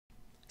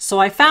So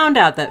I found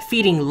out that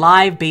feeding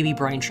live baby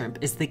brine shrimp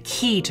is the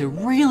key to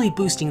really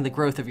boosting the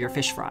growth of your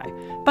fish fry.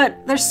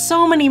 But there's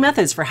so many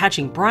methods for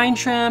hatching brine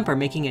shrimp or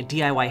making a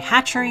DIY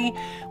hatchery.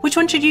 Which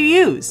one should you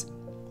use?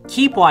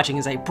 Keep watching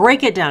as I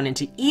break it down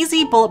into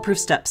easy bulletproof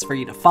steps for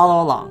you to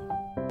follow along.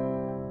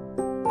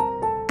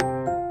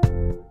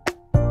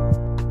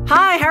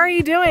 Hi, how are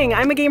you doing?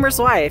 I'm a gamer's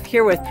wife,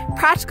 here with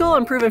practical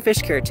and proven fish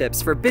care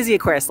tips for busy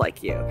aquarists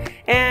like you.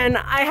 And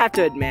I have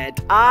to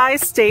admit, I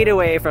stayed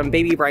away from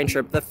baby brine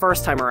shrimp the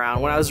first time around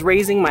when I was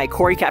raising my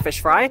Cory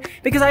catfish fry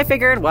because I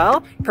figured,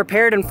 well,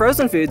 prepared and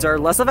frozen foods are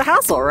less of a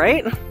hassle,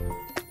 right?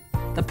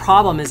 The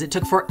problem is it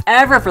took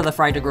forever for the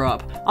fry to grow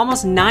up,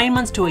 almost 9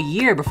 months to a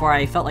year before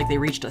I felt like they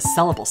reached a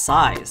sellable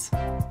size.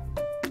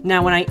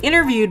 Now, when I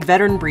interviewed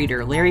veteran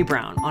breeder Larry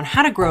Brown on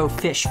how to grow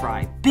fish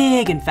fry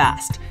big and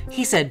fast,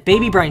 he said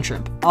baby brine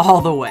shrimp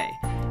all the way.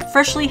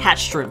 Freshly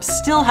hatched shrimp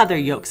still have their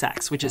yolk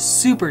sacs, which is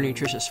super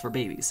nutritious for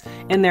babies,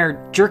 and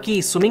their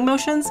jerky swimming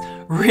motions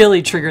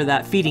really trigger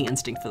that feeding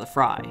instinct for the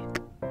fry.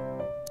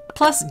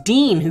 Plus,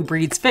 Dean, who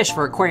breeds fish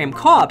for Aquarium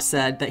Co-op,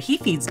 said that he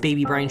feeds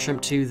baby brine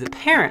shrimp to the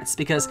parents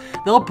because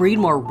they'll breed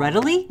more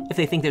readily if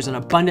they think there's an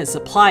abundant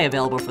supply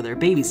available for their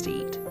babies to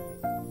eat.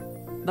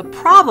 The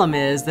problem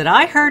is that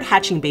I heard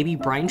hatching baby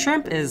brine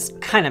shrimp is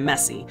kind of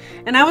messy,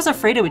 and I was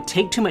afraid it would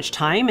take too much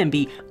time and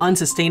be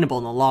unsustainable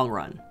in the long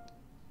run.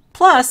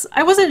 Plus,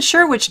 I wasn't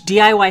sure which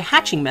DIY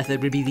hatching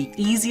method would be the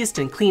easiest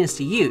and cleanest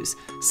to use,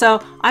 so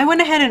I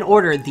went ahead and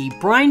ordered the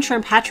Brine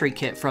Shrimp Hatchery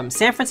Kit from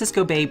San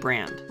Francisco Bay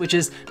brand, which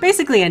is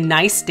basically a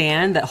nice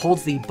stand that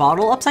holds the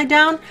bottle upside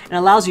down and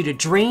allows you to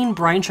drain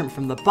brine shrimp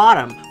from the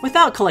bottom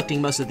without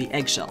collecting most of the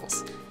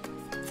eggshells.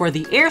 For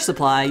the air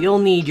supply, you'll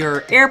need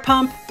your air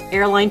pump,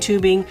 airline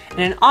tubing, and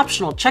an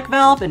optional check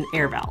valve and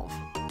air valve.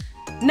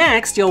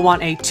 Next, you'll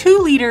want a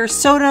 2-liter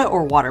soda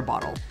or water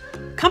bottle.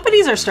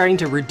 Companies are starting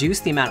to reduce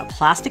the amount of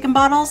plastic in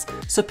bottles,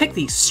 so pick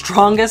the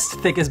strongest,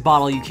 thickest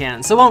bottle you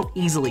can so it won't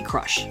easily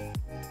crush.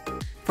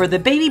 For the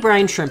baby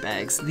brine shrimp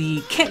eggs,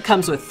 the kit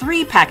comes with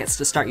 3 packets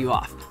to start you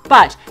off,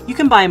 but you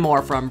can buy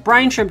more from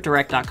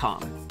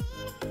brineshrimpdirect.com.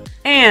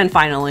 And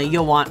finally,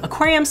 you'll want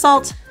aquarium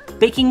salt,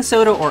 baking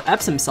soda or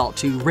Epsom salt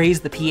to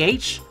raise the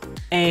pH,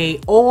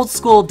 a old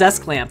school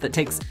desk lamp that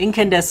takes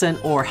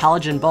incandescent or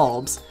halogen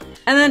bulbs,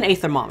 and then a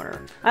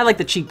thermometer. I like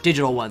the cheap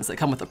digital ones that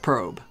come with a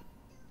probe.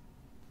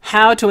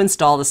 How to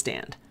install the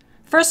stand.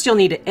 First, you'll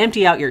need to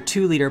empty out your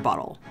 2-liter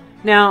bottle.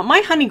 Now,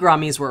 my honey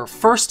grammies were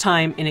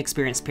first-time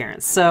inexperienced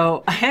parents,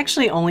 so I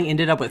actually only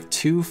ended up with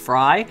 2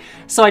 fry,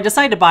 so I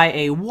decided to buy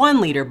a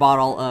 1-liter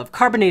bottle of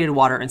carbonated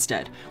water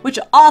instead, which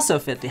also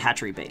fit the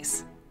hatchery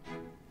base.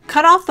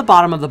 Cut off the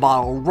bottom of the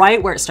bottle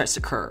right where it starts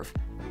to curve,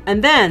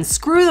 and then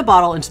screw the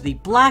bottle into the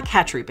black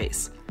hatchery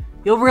base.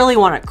 You'll really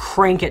want to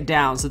crank it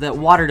down so that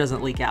water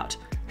doesn't leak out,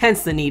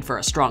 hence the need for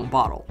a strong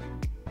bottle.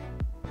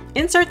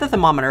 Insert the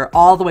thermometer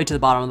all the way to the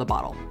bottom of the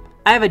bottle.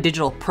 I have a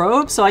digital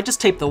probe, so I just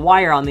taped the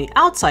wire on the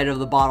outside of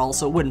the bottle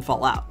so it wouldn't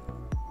fall out.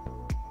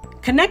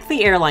 Connect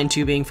the airline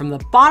tubing from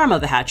the bottom of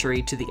the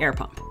hatchery to the air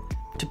pump.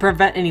 To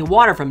prevent any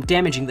water from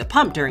damaging the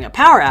pump during a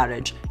power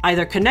outage,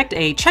 either connect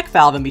a check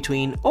valve in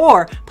between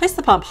or place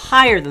the pump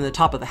higher than the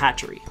top of the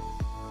hatchery.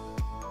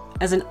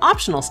 As an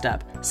optional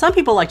step, some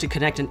people like to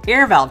connect an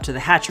air valve to the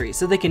hatchery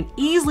so they can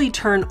easily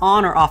turn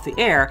on or off the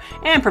air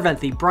and prevent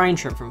the brine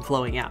shrimp from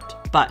flowing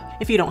out. But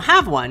if you don't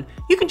have one,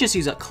 you can just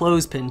use a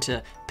clothespin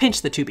to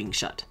pinch the tubing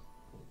shut.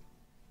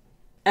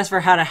 As for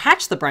how to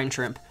hatch the brine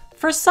shrimp,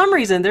 for some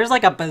reason there's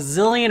like a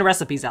bazillion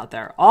recipes out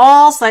there,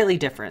 all slightly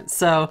different,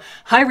 so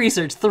I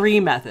researched 3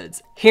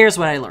 methods. Here's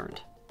what I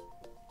learned.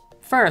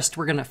 First,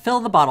 we're gonna fill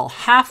the bottle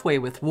halfway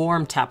with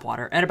warm tap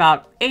water at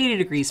about 80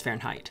 degrees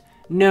Fahrenheit.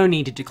 No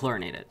need to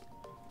dechlorinate it.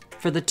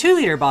 For the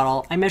 2-liter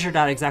bottle, I measured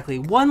out exactly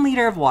 1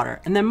 liter of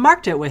water and then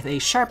marked it with a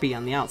Sharpie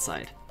on the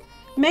outside.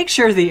 Make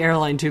sure the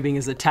airline tubing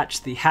is attached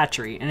to the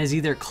hatchery and is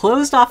either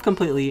closed off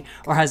completely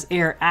or has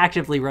air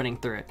actively running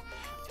through it.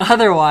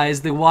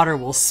 Otherwise, the water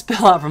will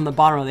spill out from the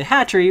bottom of the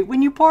hatchery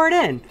when you pour it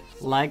in,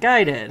 like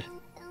I did.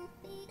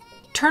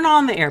 Turn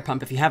on the air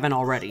pump if you haven't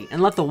already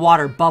and let the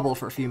water bubble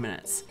for a few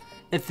minutes.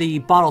 If the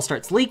bottle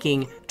starts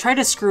leaking, try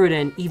to screw it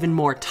in even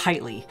more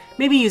tightly,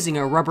 maybe using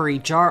a rubbery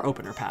jar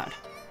opener pad.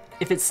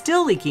 If it's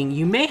still leaking,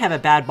 you may have a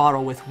bad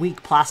bottle with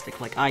weak plastic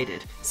like I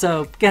did,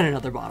 so get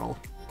another bottle.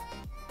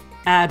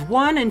 Add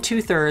 1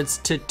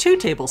 2/3 to 2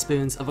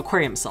 tablespoons of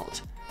aquarium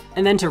salt.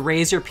 And then to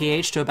raise your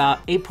pH to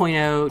about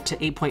 8.0 to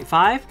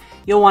 8.5,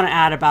 you'll want to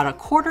add about a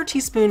 1/4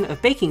 teaspoon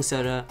of baking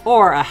soda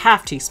or a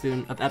 1/2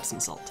 teaspoon of Epsom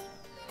salt.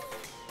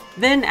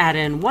 Then add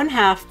in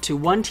 1/2 to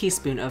 1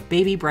 teaspoon of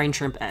baby brine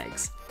shrimp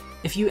eggs.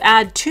 If you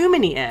add too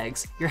many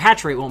eggs, your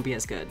hatch rate won't be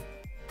as good.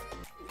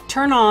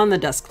 Turn on the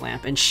desk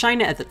lamp and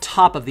shine it at the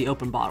top of the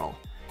open bottle.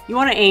 You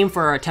want to aim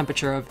for a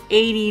temperature of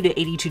 80 to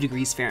 82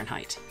 degrees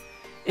Fahrenheit.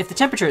 If the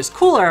temperature is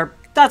cooler,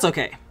 that's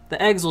okay.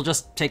 The eggs will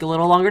just take a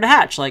little longer to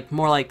hatch,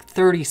 more like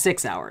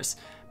 36 hours.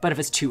 But if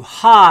it's too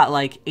hot,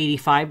 like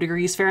 85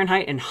 degrees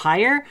Fahrenheit and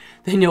higher,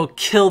 then you'll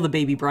kill the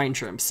baby brine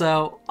shrimp,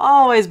 so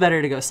always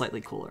better to go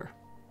slightly cooler.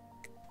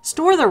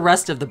 Store the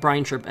rest of the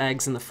brine shrimp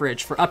eggs in the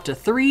fridge for up to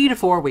 3 to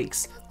 4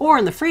 weeks, or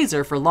in the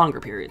freezer for longer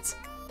periods.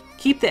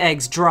 Keep the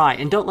eggs dry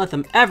and don't let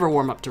them ever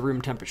warm up to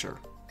room temperature.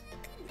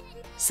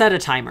 Set a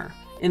timer.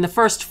 In the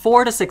first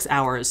 4 to 6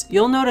 hours,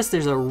 you'll notice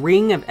there's a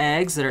ring of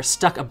eggs that are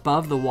stuck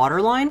above the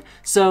water line,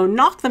 so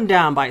knock them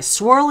down by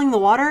swirling the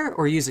water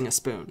or using a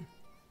spoon.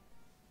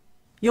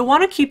 You'll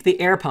want to keep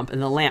the air pump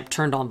and the lamp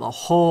turned on the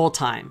whole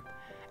time.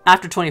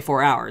 After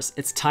 24 hours,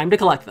 it's time to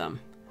collect them.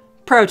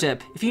 Pro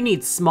tip, if you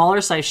need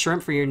smaller sized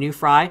shrimp for your new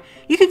fry,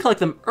 you can collect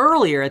them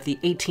earlier at the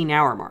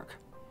 18-hour mark.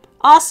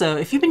 Also,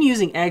 if you've been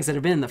using eggs that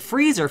have been in the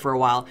freezer for a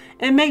while,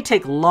 it may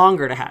take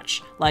longer to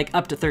hatch, like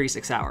up to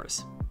 36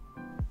 hours.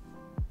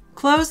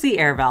 Close the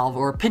air valve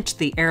or pinch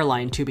the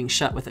airline tubing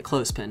shut with a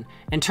clothespin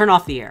and turn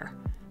off the air.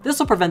 This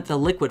will prevent the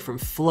liquid from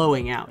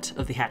flowing out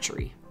of the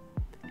hatchery.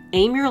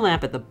 Aim your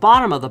lamp at the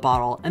bottom of the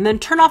bottle and then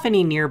turn off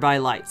any nearby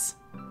lights.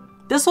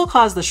 This will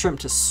cause the shrimp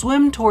to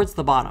swim towards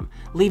the bottom,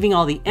 leaving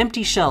all the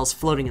empty shells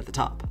floating at the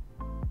top.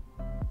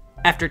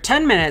 After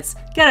 10 minutes,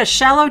 get a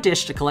shallow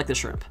dish to collect the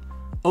shrimp.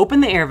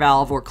 Open the air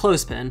valve or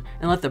clothespin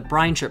and let the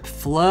brine shrimp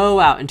flow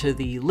out until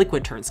the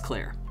liquid turns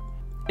clear.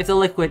 If the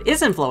liquid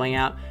isn't flowing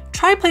out,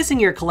 try placing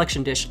your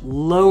collection dish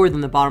lower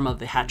than the bottom of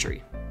the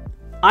hatchery.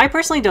 I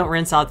personally don't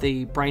rinse out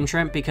the brine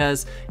shrimp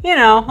because,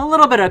 a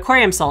little bit of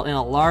aquarium salt in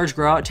a large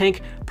grow-out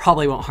tank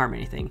probably won't harm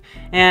anything.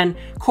 And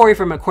Corey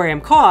from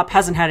Aquarium Co-op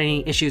hasn't had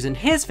any issues in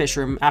his fish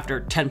room after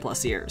 10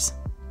 plus years.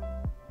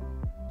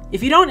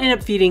 If you don't end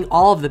up feeding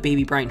all of the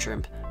baby brine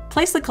shrimp,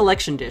 place the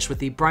collection dish with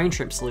the brine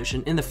shrimp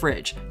solution in the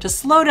fridge to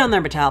slow down their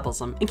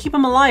metabolism and keep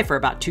them alive for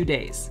about 2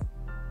 days.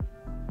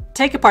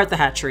 Take apart the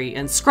hatchery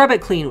and scrub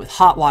it clean with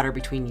hot water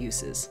between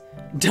uses.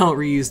 Don't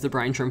reuse the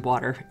brine shrimp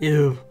water,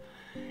 ew.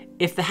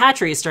 If the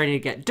hatchery is starting to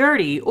get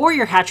dirty or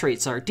your hatch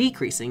rates are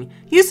decreasing,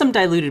 use some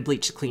diluted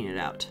bleach to clean it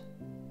out.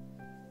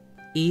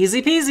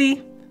 Easy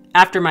peasy!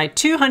 After my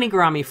 2 honey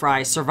gourami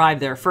fries survived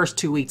their first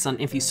 2 weeks on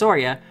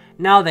infusoria,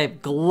 now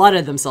they've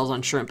glutted themselves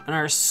on shrimp and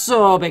are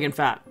so big and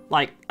fat.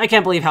 Like, I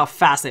can't believe how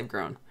fast they've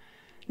grown.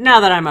 Now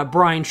that I'm a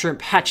brine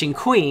shrimp hatching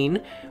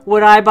queen,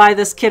 would I buy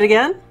this kit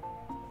again?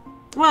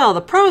 Well,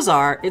 the pros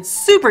are, it's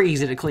super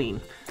easy to clean.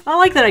 I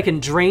like that I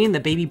can drain the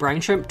baby brine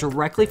shrimp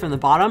directly from the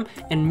bottom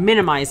and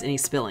minimize any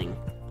spilling,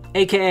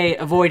 aka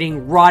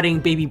avoiding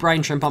rotting baby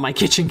brine shrimp on my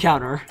kitchen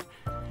counter.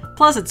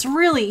 Plus, it's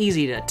really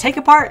easy to take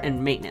apart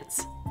and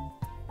maintenance.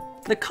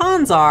 The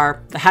cons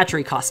are, the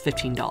hatchery costs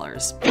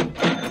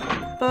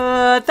 $15.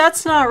 But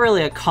that's not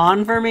really a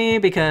con for me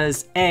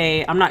because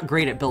A, I'm not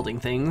great at building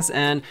things,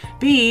 and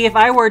B, if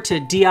I were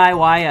to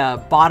DIY a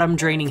bottom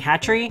draining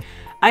hatchery,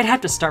 I'd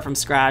have to start from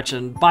scratch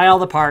and buy all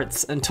the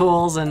parts and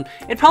tools, and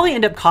it'd probably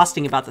end up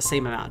costing about the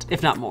same amount,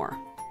 if not more.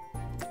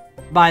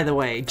 By the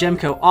way,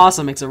 Gemco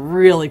also makes a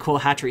really cool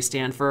hatchery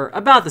stand for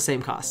about the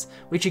same cost,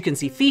 which you can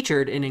see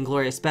featured in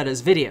Inglorious Betta's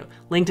video,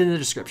 linked in the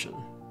description.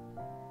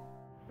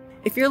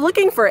 If you're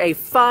looking for a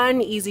fun,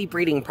 easy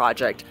breeding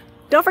project,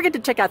 don't forget to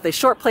check out the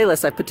short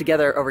playlist I've put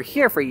together over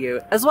here for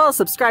you, as well as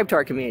subscribe to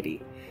our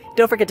community.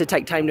 Don't forget to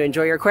take time to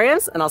enjoy your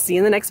aquariums, and I'll see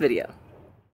you in the next video.